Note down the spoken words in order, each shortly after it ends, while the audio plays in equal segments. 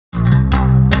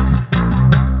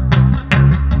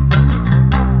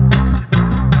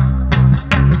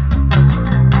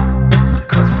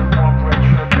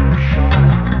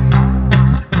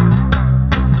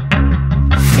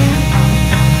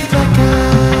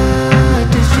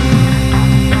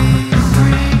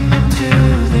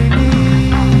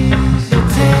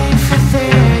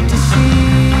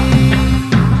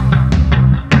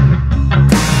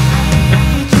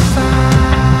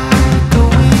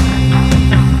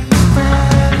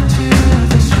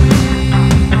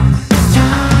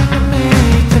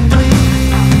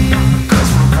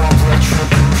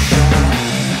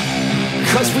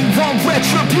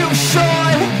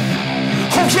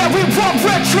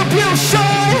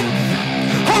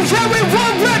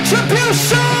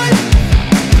retribution.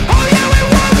 Oh yeah, we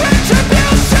want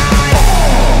retribution.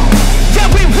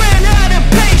 Yeah, we ran out of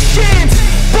patience.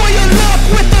 Boil up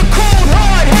with the cold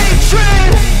hard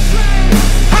hatred.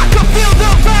 I can feel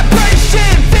the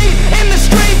vibration. Feet in the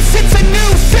streets, it's a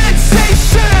new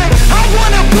sensation. I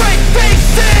wanna break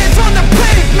faces on the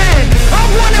pavement. I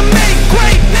wanna make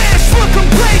greatness look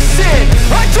complacent.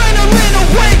 Adrenaline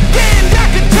awakened, I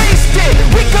can taste it.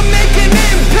 We can make an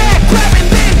impact, grab and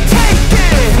then take it.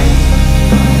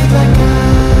 Like a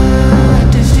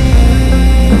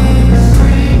disease,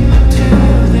 bring them to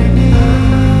their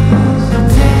knees. They'll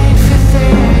pay for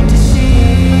their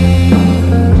deceit.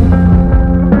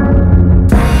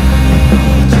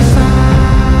 Breathe just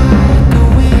like a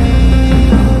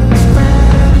wing,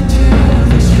 spread into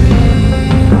the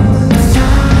streets. It's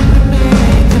time to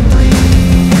make them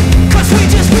bleed. 'Cause we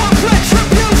just want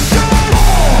retribution.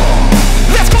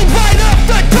 Let's go light up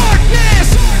the darkness.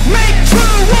 Make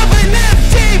true of an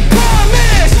empty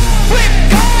promise. Flip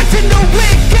cards into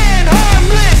weak and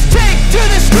harmless. Take to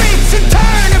the streets and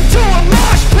turn them to a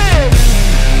mosh pit.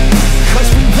 'Cause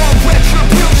we want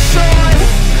retribution.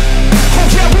 Oh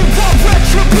yeah, we want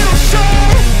retribution.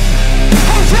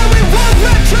 Oh yeah, we want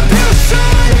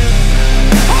retribution.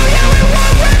 Oh yeah, we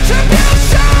want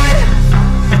retribution.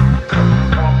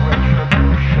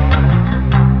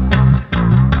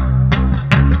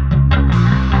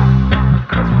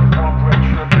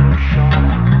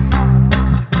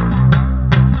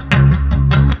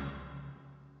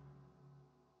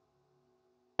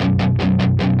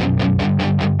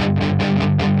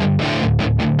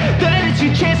 That is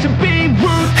your chance to be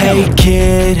ruthless. Hey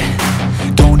kid,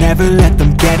 don't ever let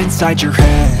them get inside your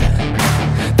head.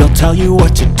 They'll tell you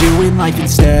what to do in life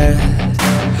instead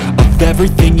of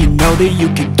everything you know that you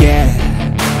could get.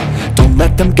 Don't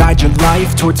let them guide your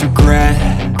life towards regret.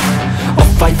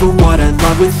 I'll fight for what I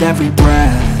love with every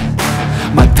breath.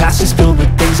 My past is filled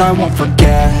with things I won't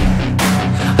forget.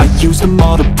 I use them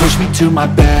all to push me to my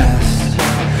best.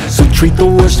 So treat the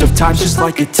worst of times just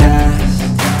like a test.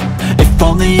 If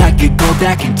only I could go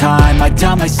back in time, I'd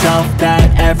tell myself that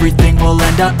everything will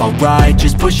end up alright.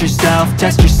 Just push yourself,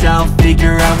 test yourself,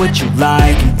 figure out what you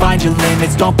like, and find your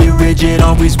limits, don't be rigid,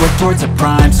 always work towards a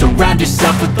prime. Surround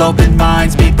yourself with open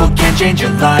minds, people can change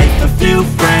your life. A few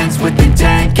friends with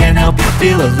intent can help you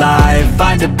feel alive.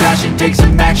 Find a passion, take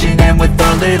some action, and with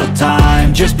a little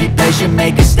time, just be patient,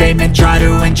 make a statement, try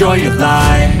to enjoy your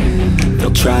life.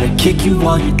 They'll try to kick you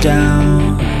while you're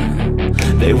down.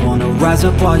 They wanna rise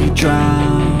up while you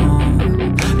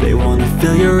drown. They wanna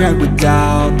fill your head with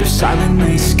doubt. They're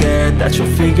silently scared that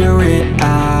you'll figure it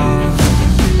out.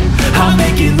 I'll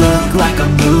make it look like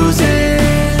I'm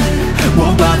losing,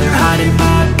 won't bother hiding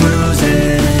my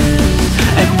bruises.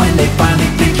 And when they finally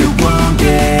think you're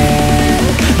wounded,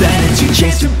 then it's your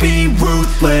chance to be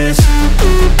ruthless.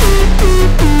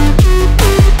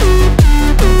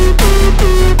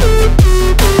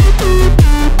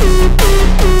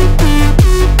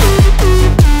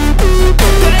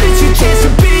 Chance to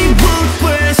be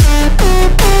ruthless.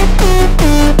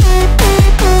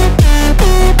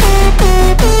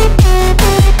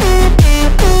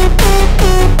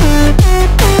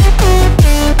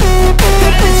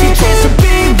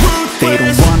 They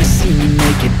don't wanna see me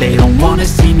make it, they don't wanna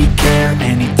see me care.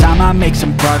 Anytime I make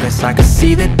some progress, I can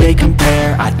see that they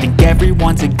compare. I think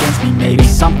everyone's against me, maybe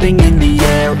something in the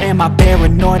air. Am I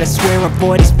paranoid? I swear a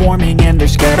void is forming and they're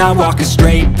scared. I walk a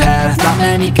straight path, not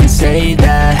many can say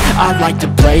that. I like to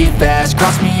play fast,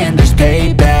 cross me and there's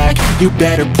payback. You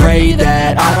better pray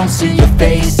that I don't see your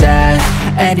face at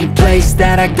any place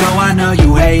that I go. I know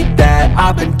you hate that.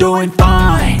 I've been doing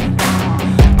fine,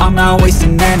 I'm not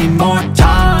wasting any more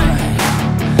time.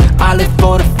 I live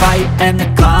for the fight and the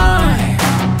climb,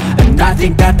 and I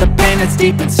think that the pain that's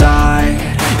deep inside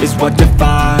is what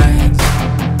defines.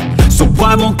 So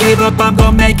I won't give up, I'm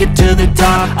gonna make it to the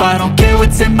top. I don't care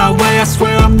what's in my way, I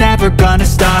swear I'm never gonna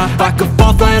stop. I could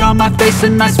fall flat on my face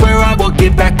and I swear I won't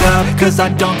get back up, 'cause I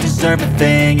don't deserve a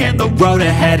thing and the road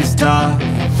ahead is tough.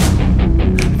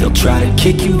 They'll try to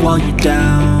kick you while you're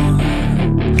down.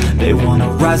 They wanna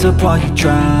rise up while you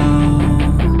drown.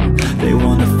 They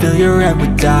wanna fill your head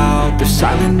with doubt. They're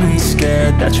silently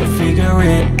scared that you'll figure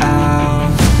it out.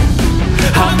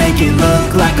 I'll make it look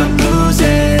like I'm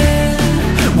losing,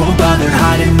 won't bother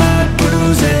hiding my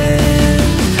bruises.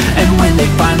 And when they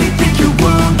finally think you're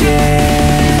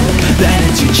wounded, then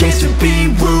it's your chance to be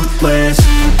ruthless.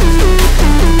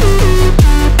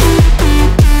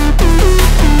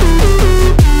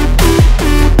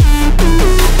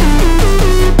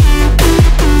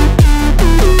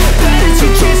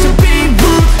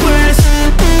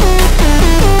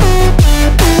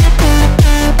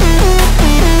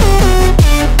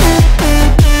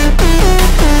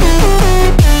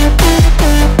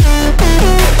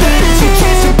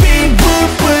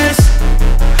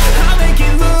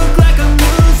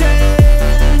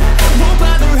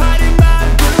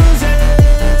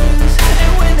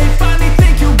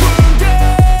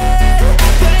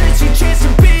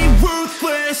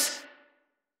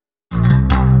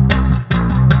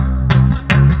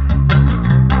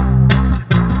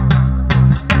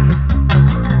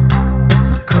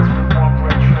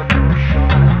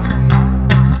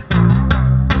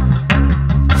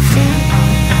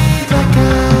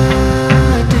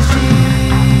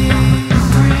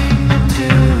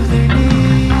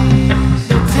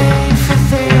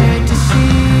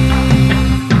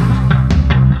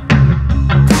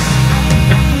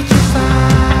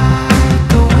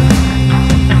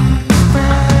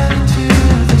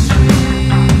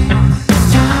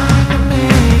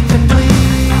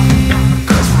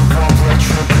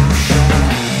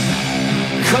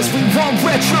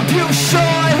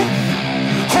 retribution.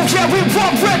 Oh yeah, we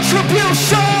want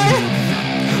retribution.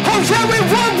 Oh yeah, we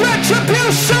want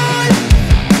retribution.